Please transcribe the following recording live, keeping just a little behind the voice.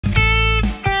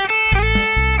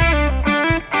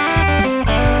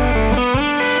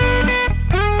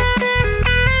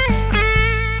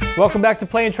Welcome back to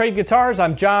Play and Trade Guitars.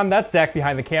 I'm John, that's Zach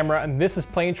behind the camera, and this is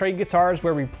Play and Trade Guitars,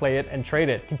 where we play it and trade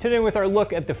it. Continuing with our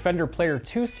look at the Fender Player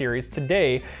II series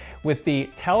today with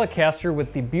the Telecaster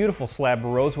with the beautiful slab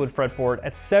rosewood fretboard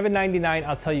at $799.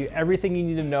 I'll tell you everything you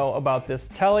need to know about this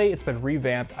Tele. It's been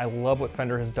revamped. I love what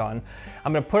Fender has done.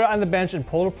 I'm going to put it on the bench and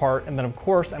pull it apart, and then of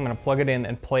course I'm going to plug it in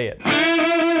and play it.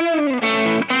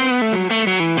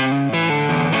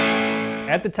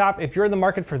 At the top, if you're in the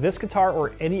market for this guitar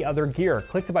or any other gear,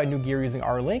 click to buy new gear using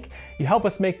our link. You help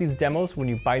us make these demos when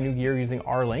you buy new gear using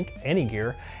our link, any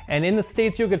gear. And in the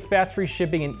States, you'll get fast free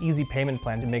shipping and easy payment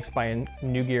plans. It makes buying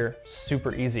new gear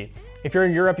super easy. If you're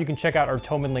in Europe, you can check out our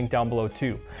Toman link down below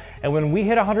too. And when we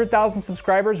hit 100,000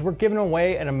 subscribers, we're giving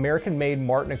away an American-made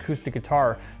Martin acoustic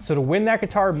guitar. So to win that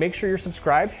guitar, make sure you're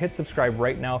subscribed. Hit subscribe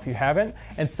right now if you haven't,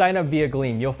 and sign up via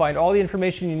Gleam. You'll find all the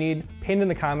information you need pinned in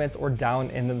the comments or down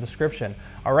in the description.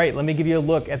 All right, let me give you a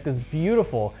look at this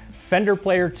beautiful Fender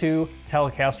Player II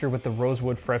Telecaster with the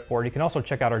Rosewood fretboard. You can also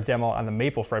check out our demo on the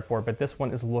maple fretboard, but this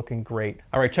one is looking great.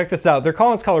 All right, check this out. They're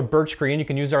calling this color birch green. You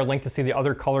can use our link to see the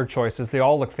other color choices. They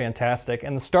all look fantastic.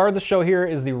 And the star of the show here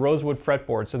is the Rosewood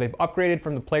fretboard. So they've upgraded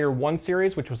from the Player I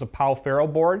series, which was a Powell ferrule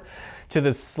board, to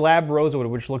this slab rosewood,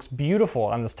 which looks beautiful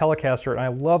on this Telecaster. And I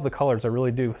love the colors, I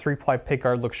really do. 3-ply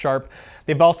pickguard looks sharp.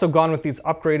 They've also gone with these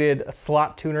upgraded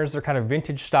slot tuners. They're kind of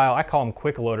vintage style. I call them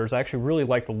quick loaders. I actually really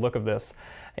like the look of this.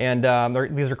 And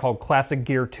these are called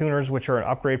ClassicGear tuners, which are an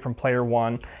upgrade from Player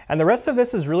I. And the rest of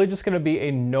this is really just going to be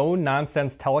a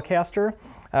no-nonsense Telecaster.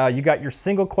 You got your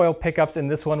single coil pickups in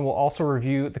this one. We'll also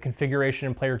review the configuration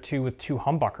in Player II with 2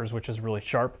 humbuckers, which is really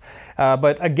sharp.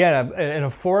 But again, an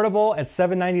affordable at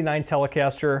 $799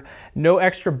 Telecaster. No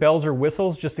extra bells or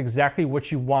whistles, just exactly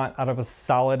what you want out of a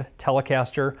solid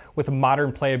Telecaster with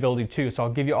modern playability too. So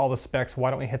I'll give you all the specs. Why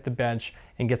don't we hit the bench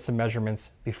and get some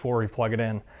measurements before we plug it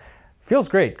in. Feels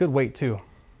great, good weight too.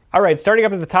 All right, starting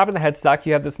up at the top of the headstock,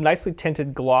 you have this nicely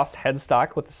tinted gloss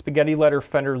headstock with the spaghetti letter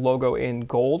Fender logo in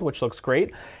gold, which looks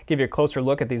great. Give you a closer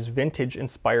look at these vintage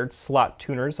inspired slot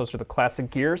tuners. Those are the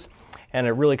ClassicGears, and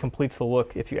it really completes the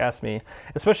look if you ask me,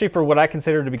 especially for what I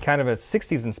consider to be kind of a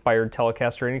 60s inspired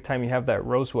Telecaster anytime you have that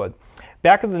rosewood.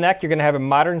 Back of the neck, you're going to have a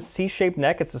modern C-shaped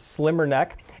neck. It's a slimmer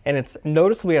neck, and it's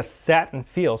noticeably a satin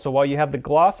feel. So while you have the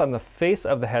gloss on the face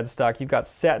of the headstock, you've got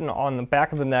satin on the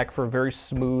back of the neck for a very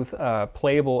smooth,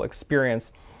 playable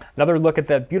experience. Another look at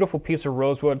that beautiful piece of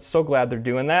rosewood. So glad they're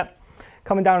doing that.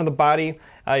 Coming down to the body,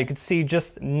 you can see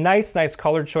just nice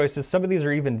color choices. Some of these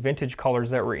are even vintage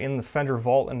colors that were in the Fender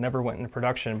vault and never went into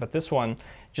production. But this one,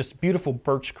 just beautiful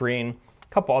birch green.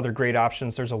 A couple other great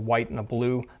options. There's a white and a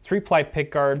blue. 3-ply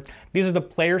pickguard. These are the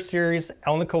Player Series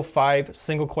Alnico 5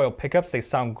 single coil pickups. They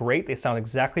sound great. They sound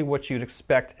exactly what you'd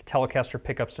expect Telecaster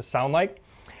pickups to sound like.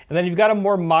 And then you've got a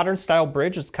more modern style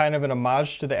bridge. It's kind of an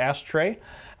homage to the Ashtray.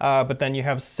 But then you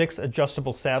have 6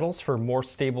 adjustable saddles for more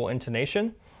stable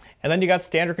intonation. And then you got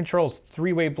standard controls,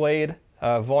 3-way blade,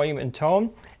 volume and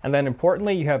tone. And then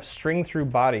importantly, you have string through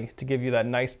body to give you that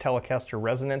nice Telecaster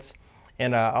resonance.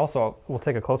 And also, we'll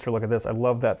take a closer look at this. I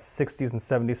love that 60s and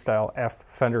 70s style F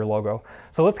Fender logo.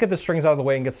 So let's get the strings out of the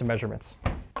way and get some measurements.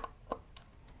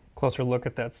 Closer look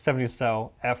at that 70s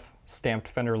style F stamped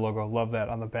Fender logo. Love that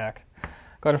on the back.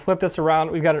 Go ahead and flip this around.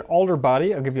 We've got an alder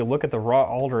body. I'll give you a look at the raw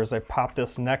alder as I pop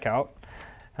this neck out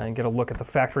and get a look at the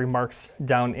factory marks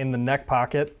down in the neck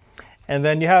pocket. And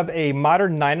then you have a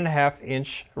modern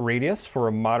 9.5-inch radius for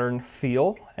a modern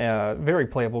feel. Very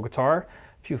playable guitar.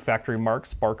 A few factory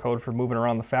marks, barcode for moving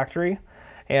around the factory.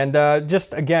 And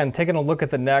just again, taking a look at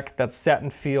the neck, that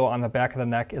satin feel on the back of the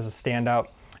neck is a standout.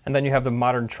 And then you have the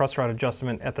modern truss rod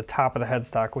adjustment at the top of the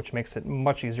headstock, which makes it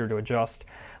much easier to adjust.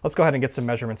 Let's go ahead and get some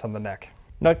measurements on the neck.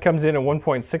 Nut comes in at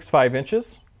 1.65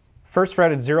 inches. First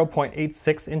fret at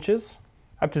 0.86 inches,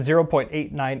 up to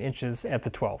 0.89 inches at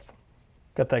the 12th.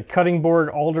 Got that cutting board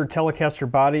alder Telecaster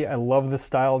body. I love this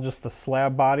style, just the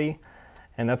slab body.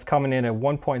 And that's coming in at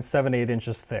 1.78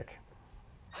 inches thick.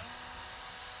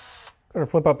 Going to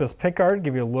flip up this pickguard,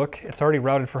 give you a look. It's already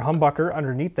routed for humbucker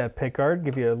underneath that pickguard.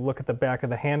 Give you a look at the back of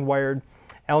the hand-wired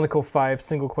Alnico 5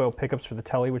 single coil pickups for the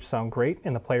Tele, which sound great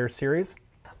in the Player series.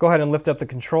 Go ahead and lift up the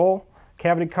control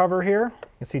cavity cover here.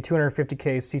 You see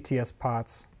 250K CTS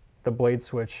pots, the blade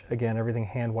switch, again, everything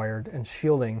hand-wired, and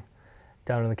shielding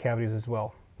down in the cavities as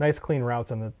well. Nice clean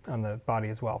routes on the body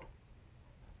as well.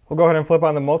 We'll go ahead and flip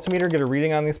on the multimeter, get a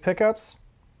reading on these pickups.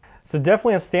 So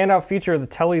definitely a standout feature of the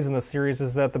Teles in the series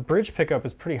is that the bridge pickup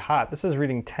is pretty hot. This is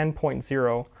reading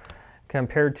 10.0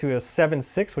 compared to a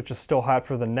 7.6, which is still hot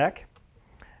for the neck.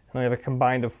 And I have a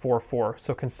combined of 4.4,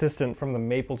 so consistent from the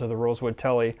maple to the rosewood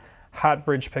Tele. Hot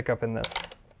bridge pickup in this.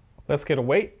 Let's get a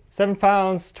weight. 7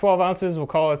 pounds, 12 ounces, we'll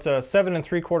call it 7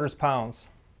 3/4 pounds.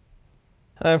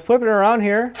 And flipping it around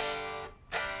here.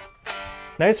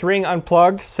 Nice ring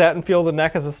unplugged, satin feel of the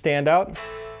neck as a standout.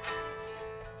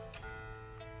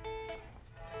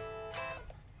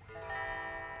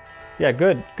 Yeah,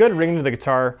 good ring to the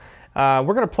guitar.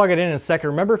 We're gonna plug it in a second.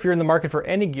 Remember, if you're in the market for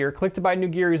any gear, click to buy new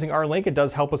gear using our link. It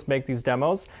does help us make these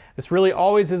demos. This really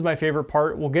always is my favorite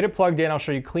part. We'll get it plugged in, I'll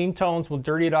show you clean tones, we'll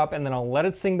dirty it up, and then I'll let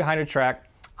it sing behind a track.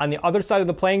 On the other side of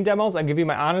the playing demos, I'll give you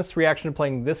my honest reaction to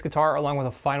playing this guitar along with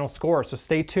a final score. So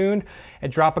stay tuned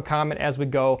and drop a comment as we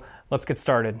go. Let's get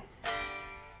started.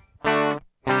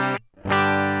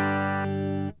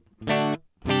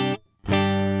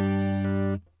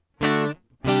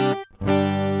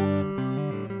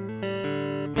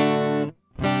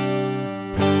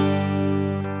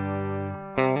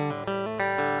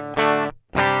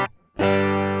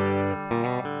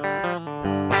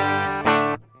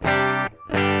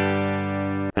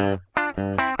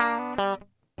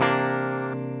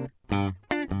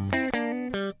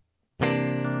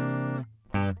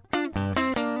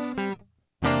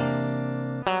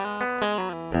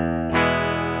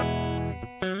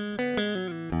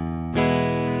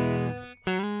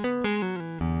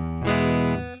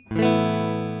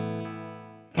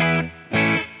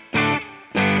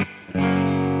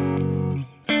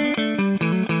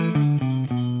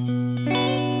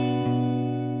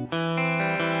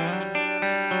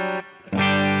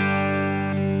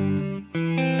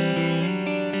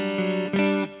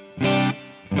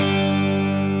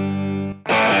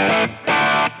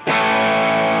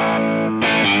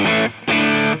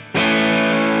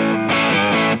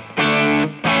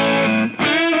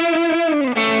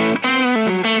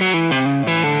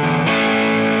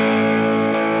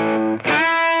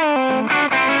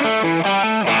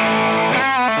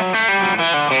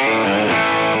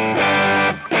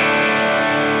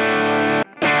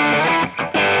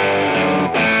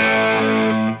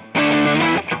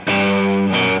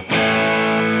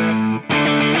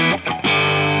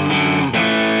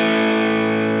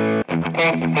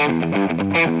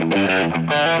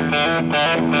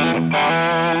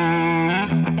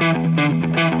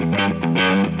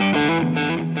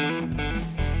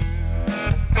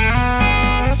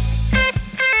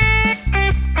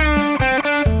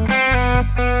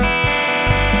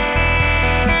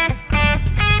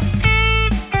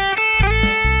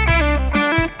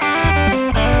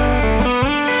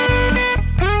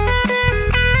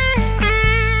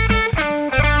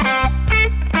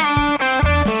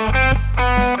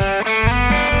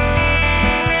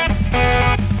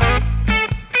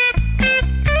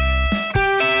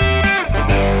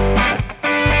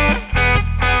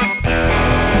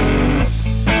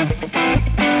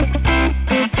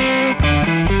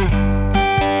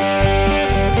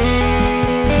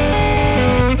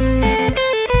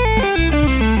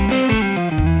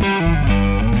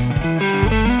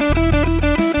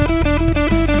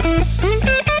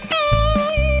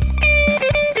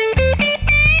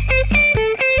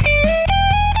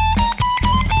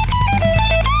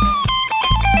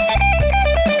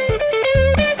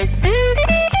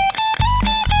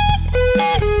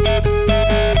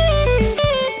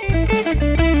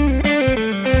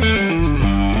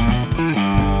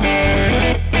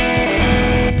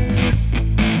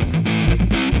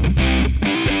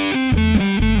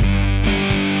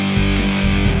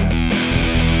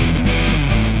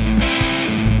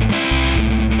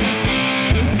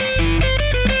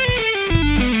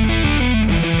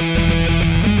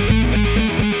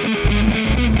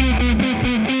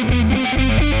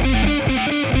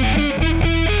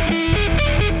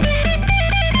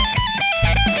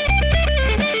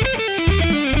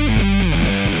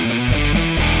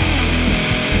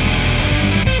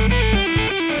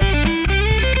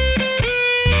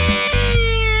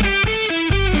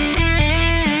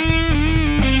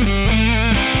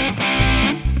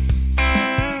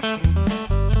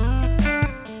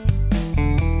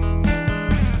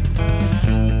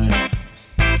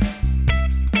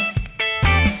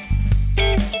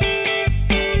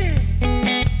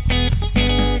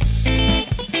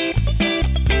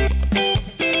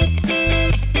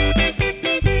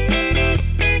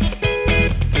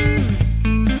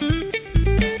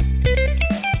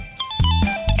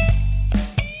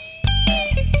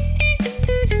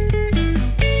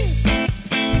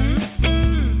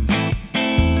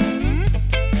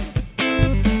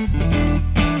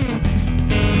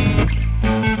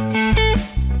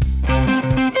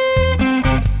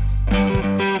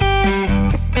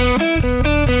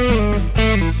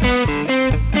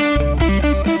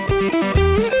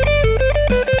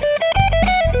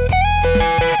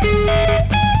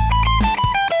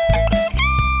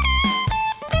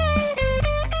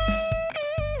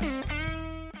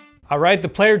 All right, the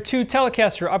Player II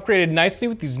Telecaster upgraded nicely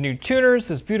with these new tuners,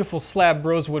 this beautiful slab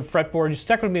rosewood fretboard. You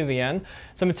stuck with me to the end.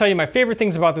 So I'm gonna tell you my favorite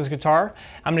things about this guitar.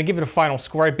 I'm gonna give it a final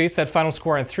score. I based that final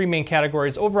score on 3 main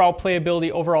categories: overall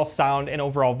playability, overall sound, and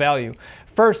overall value.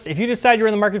 First, if you decide you're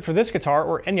in the market for this guitar,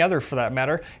 or any other for that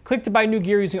matter, click to buy new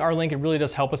gear using our link. It really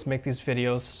does help us make these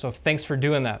videos, so thanks for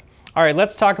doing that. All right,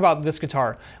 let's talk about this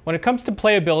guitar. When it comes to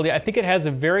playability, I think it has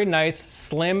a very nice,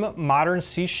 slim, modern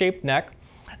C-shaped neck.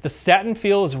 The satin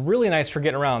feel is really nice for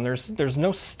getting around. There's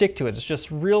no stick to it. It's just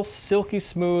real silky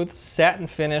smooth satin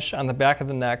finish on the back of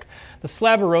the neck. The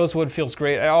slab of rosewood feels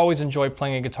great. I always enjoy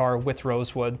playing a guitar with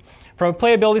rosewood. From a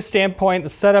playability standpoint, the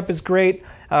setup is great.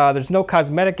 There's no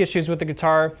cosmetic issues with the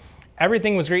guitar.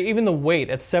 Everything was great, even the weight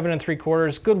at 7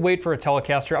 3/4, good weight for a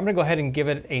Telecaster. I'm gonna go ahead and give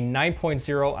it a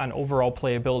 9.0 on overall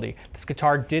playability. This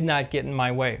guitar did not get in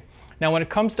my way. Now when it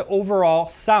comes to overall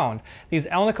sound, these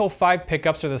Alnico 5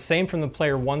 pickups are the same from the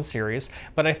Player I series,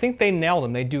 but I think they nailed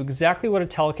them. They do exactly what a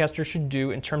Telecaster should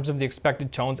do in terms of the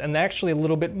expected tones, and actually a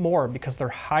little bit more because they're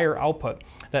higher output.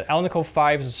 That Alnico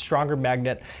 5 is a stronger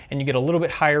magnet, and you get a little bit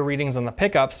higher readings on the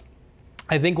pickups.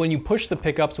 I think when you push the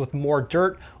pickups with more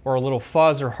dirt or a little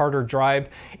fuzz or harder drive,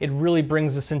 it really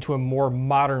brings this into a more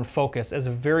modern focus as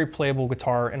a very playable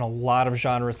guitar in a lot of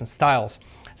genres and styles.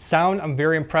 Sound, I'm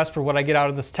very impressed for what I get out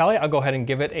of this Tele. I'll go ahead and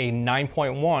give it a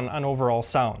 9.1 on overall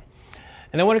sound.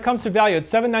 And then when it comes to value, at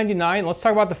 $799, let's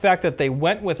talk about the fact that they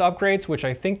went with upgrades, which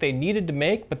I think they needed to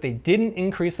make, but they didn't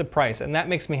increase the price, and that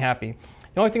makes me happy.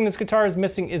 The only thing this guitar is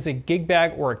missing is a gig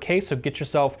bag or a case, so get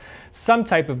yourself some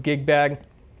type of gig bag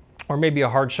or maybe a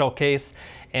hard shell case.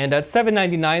 And at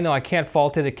 $799 though, I can't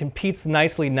fault it. It competes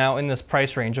nicely now in this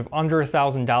price range of under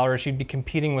 $1,000. You'd be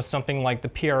competing with something like the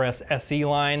PRS SE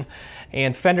line,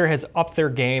 and Fender has upped their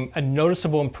game, a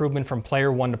noticeable improvement from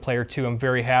Player I to Player II. I'm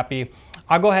very happy.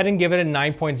 I'll go ahead and give it a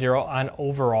 9.0 on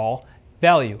overall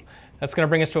value. That's going to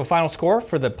bring us to a final score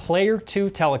for the Player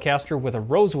II Telecaster with a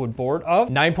rosewood board of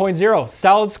 9.0.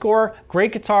 Solid score,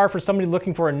 great guitar for somebody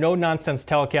looking for a no-nonsense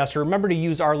Telecaster. Remember to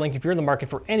use our link if you're in the market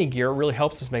for any gear. It really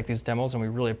helps us make these demos, and we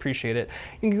really appreciate it.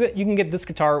 You can get this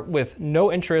guitar with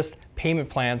no interest payment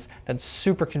plans. That's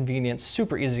super convenient,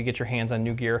 super easy to get your hands on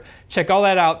new gear. Check all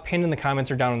that out, pinned in the comments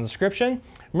or down in the description.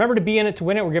 Remember to be in it to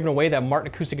win it. We're giving away that Martin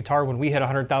acoustic guitar when we hit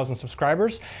 100,000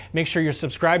 subscribers. Make sure you're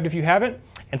subscribed if you haven't,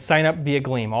 and sign up via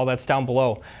Gleam. All that's down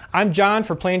below. I'm John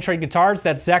for Play and Trade Guitars.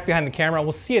 That's Zach behind the camera.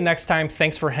 We'll see you next time.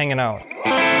 Thanks for hanging out.